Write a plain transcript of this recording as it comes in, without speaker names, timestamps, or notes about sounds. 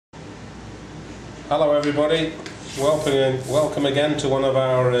Hello everybody, welcome again to one of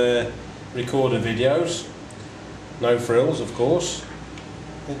our recorder videos. No frills, of course.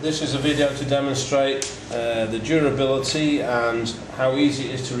 This is a video to demonstrate the durability and how easy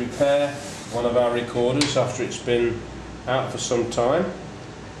it is to repair one of our recorders after it's been out for some time.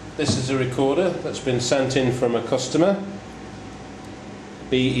 This is a recorder that's been sent in from a customer.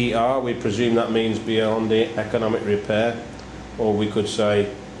 BER, we presume that means beyond the economic repair, or we could say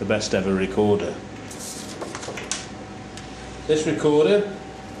the best ever recorder. This recorder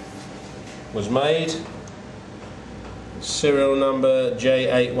was made serial number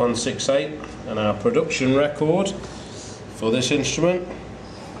J8168, and our production record for this instrument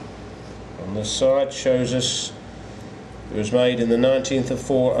on this side shows us it was made in the 19th of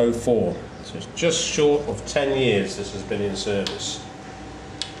 4/04, so it's just short of 10 years this has been in service.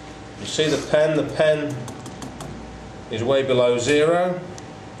 You see the pen is way below zero.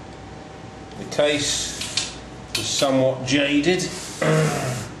 The case is somewhat jaded.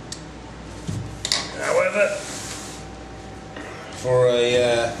 However, for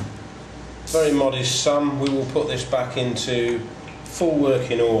a very modest sum, we will put this back into full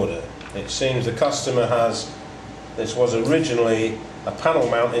working order. It seems the customer this was originally a panel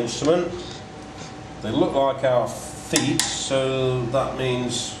mount instrument. They look like our feet, so that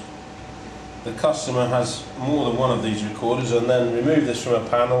means the customer has more than one of these recorders and then removed this from a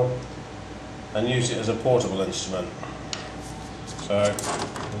panel and use it as a portable instrument. So,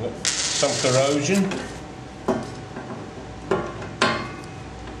 some corrosion.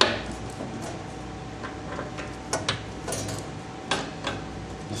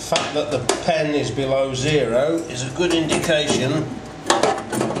 The fact that the pen is below zero is a good indication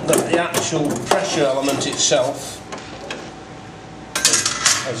that the actual pressure element itself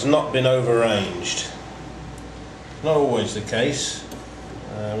has not been overranged. Not always the case.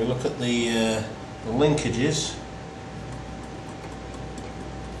 We look at the linkages.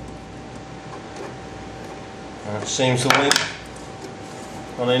 And it seems to link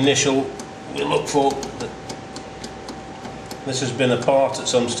on initial. We look for that this has been apart at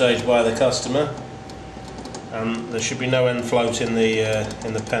some stage by the customer, and there should be no end float in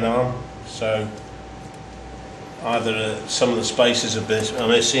the pen arm. So either some of the spaces are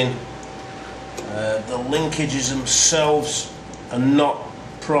missing, the linkages themselves are not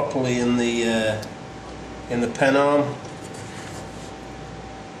properly in the pen arm,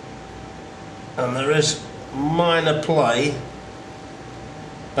 and there is minor play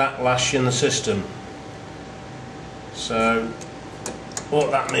backlash in the system. So what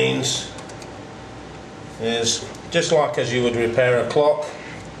that means is, just like as you would repair a clock,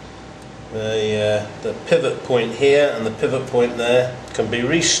 the pivot point here and the pivot point there can be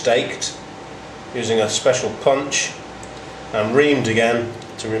restaked using a special punch and reamed again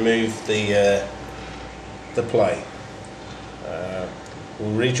to remove the play.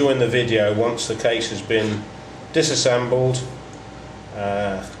 We'll rejoin the video once the case has been disassembled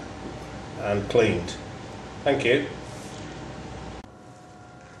and cleaned. Thank you.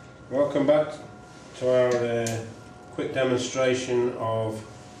 Welcome back to our quick demonstration of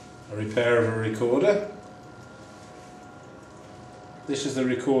a repair of a recorder. This is the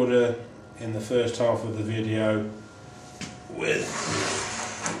recorder in the first half of the video with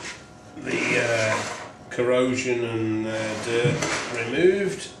the corrosion and dirt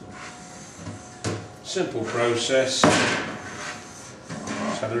removed. Simple process.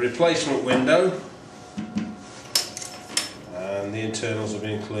 It's had a replacement window and the internals have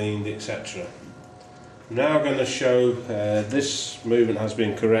been cleaned, etc. I'm now going to show this movement has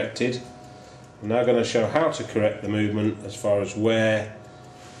been corrected. I'm now going to show how to correct the movement as far as wear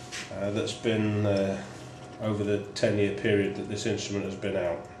that's been over the 10-year period that this instrument has been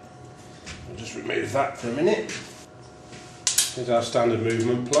out. I'll just remove that for a minute. Here's our standard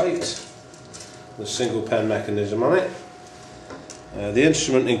movement plate, the single pen mechanism on it. The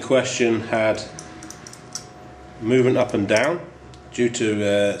instrument in question had movement up and down due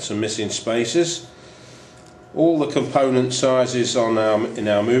to some missing spaces. All the component sizes in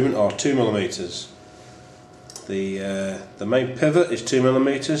our movement are 2mm. The main pivot is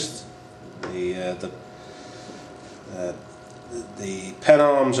 2mm. The pen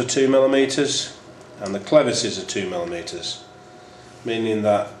arms are 2mm, and the clevises are 2mm, meaning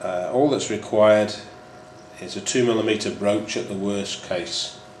that all that's required is a 2mm broach at the worst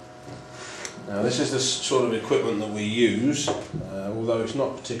case. Now this is the sort of equipment that we use, although it's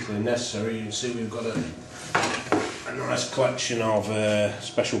not particularly necessary. You can see we've got a nice collection of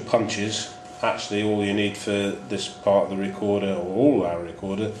special punches. Actually all you need for this part of the recorder, or all our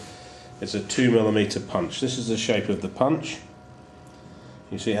recorder, is a 2mm punch. This is the shape of the punch.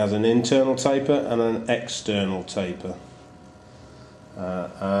 You see it has an internal taper and an external taper.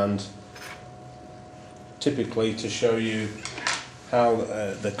 And typically, to show you how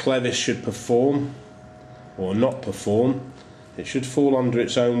the clevis should perform or not perform, it should fall under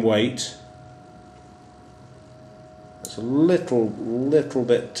its own weight. It's a little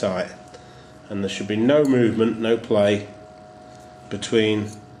bit tight, and there should be no movement, no play between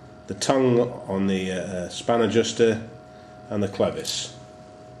the tongue on the span adjuster and the clevis,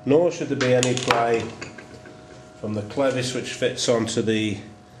 nor should there be any play from the clevis which fits onto the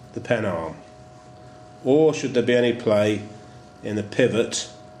pen arm, or should there be any play in the pivot,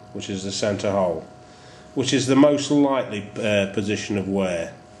 which is the centre hole, which is the most likely position of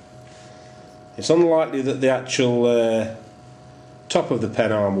wear. It's unlikely that the actual top of the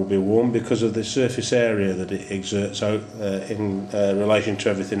pen arm will be worn because of the surface area that it exerts out in relation to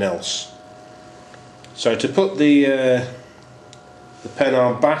everything else. So to put the pen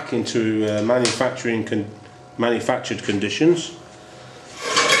arm back into manufactured conditions,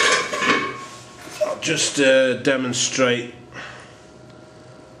 I'll just demonstrate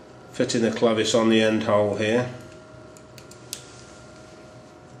fitting the clevis on the end hole here.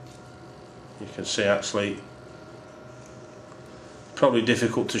 You can see, actually, probably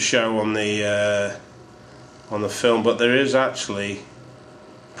difficult to show on the film, but there is actually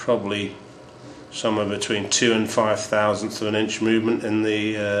probably somewhere between 2 and 5/1000 of an inch movement in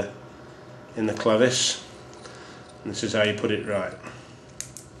the clevis. And this is how you put it right.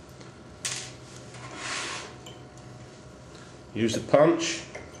 Use the punch,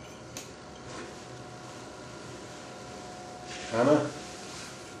 hammer.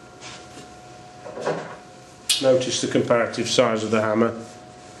 Notice the comparative size of the hammer.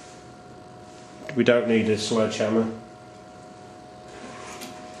 We don't need a sledgehammer.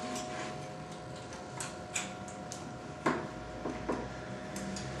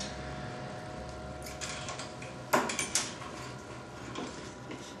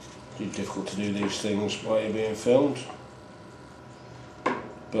 It's difficult to do these things while you're being filmed,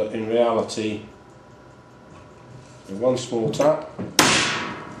 but in reality, with one small tap,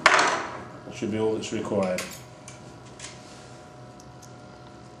 that should be all that's required.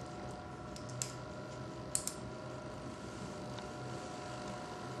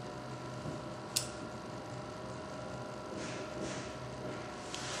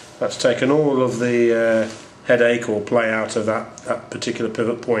 That's taken all of the headache or play out of that particular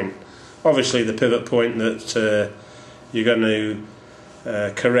pivot point. Obviously, the pivot point that you're going to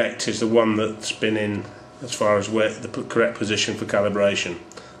correct is the one that's been in as far as where the correct position for calibration.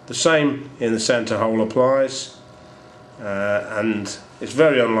 The same in the centre hole applies, and it's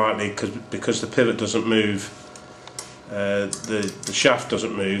very unlikely because the pivot doesn't move, the shaft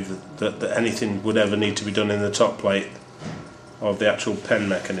doesn't move, that anything would ever need to be done in the top plate of the actual pen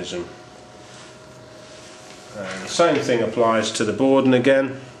mechanism. The same thing applies to the boarding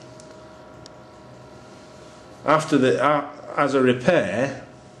again. After as a repair,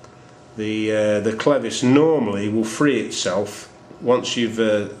 the clevis normally will free itself once you've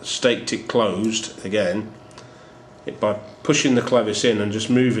staked it closed again. By pushing the clevis in and just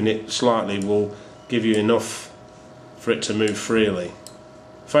moving it slightly will give you enough for it to move freely.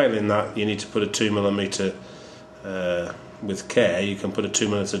 Failing that, you need to put a 2mm with care. You can put a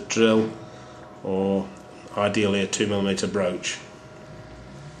 2mm drill, or ideally a 2mm broach.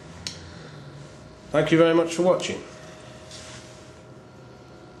 Thank you very much for watching.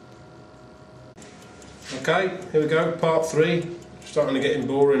 Okay, here we go, part 3. Starting to get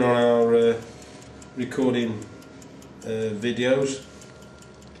boring on our recording videos.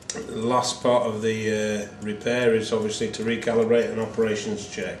 The last part of the repair is obviously to recalibrate an operations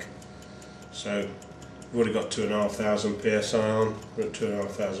check. So we've already got 2,500 psi on. We're at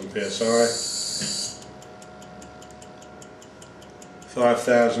 2,500 psi.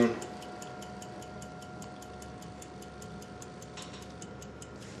 5,000.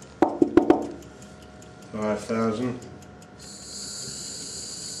 5,000.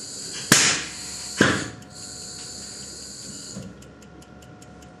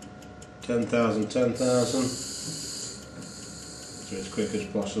 10,000, 10,000. So as quick as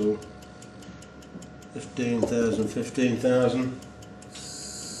possible. 15,000, 15,000.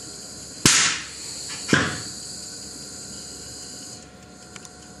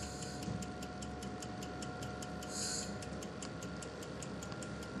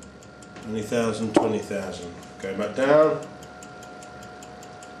 20,000, 20,000. Go back down.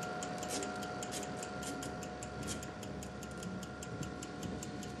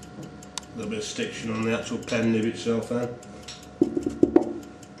 A little bit of stiction on the actual pen nib itself then.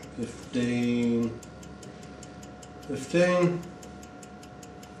 15, 15,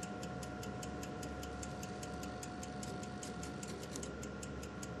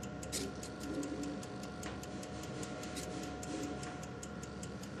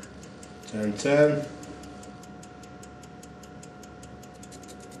 10, 10.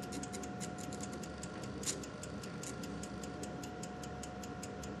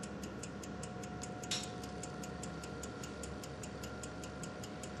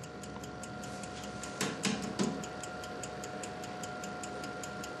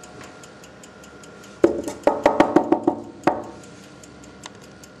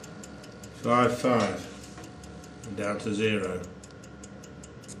 Five, 5, and down to 0.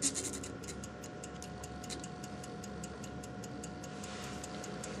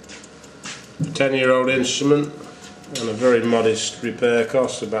 A 10-year-old instrument and a very modest repair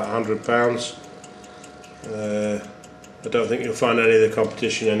cost, about £100. I don't think you'll find any of the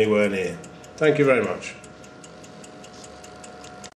competition anywhere near. Thank you very much.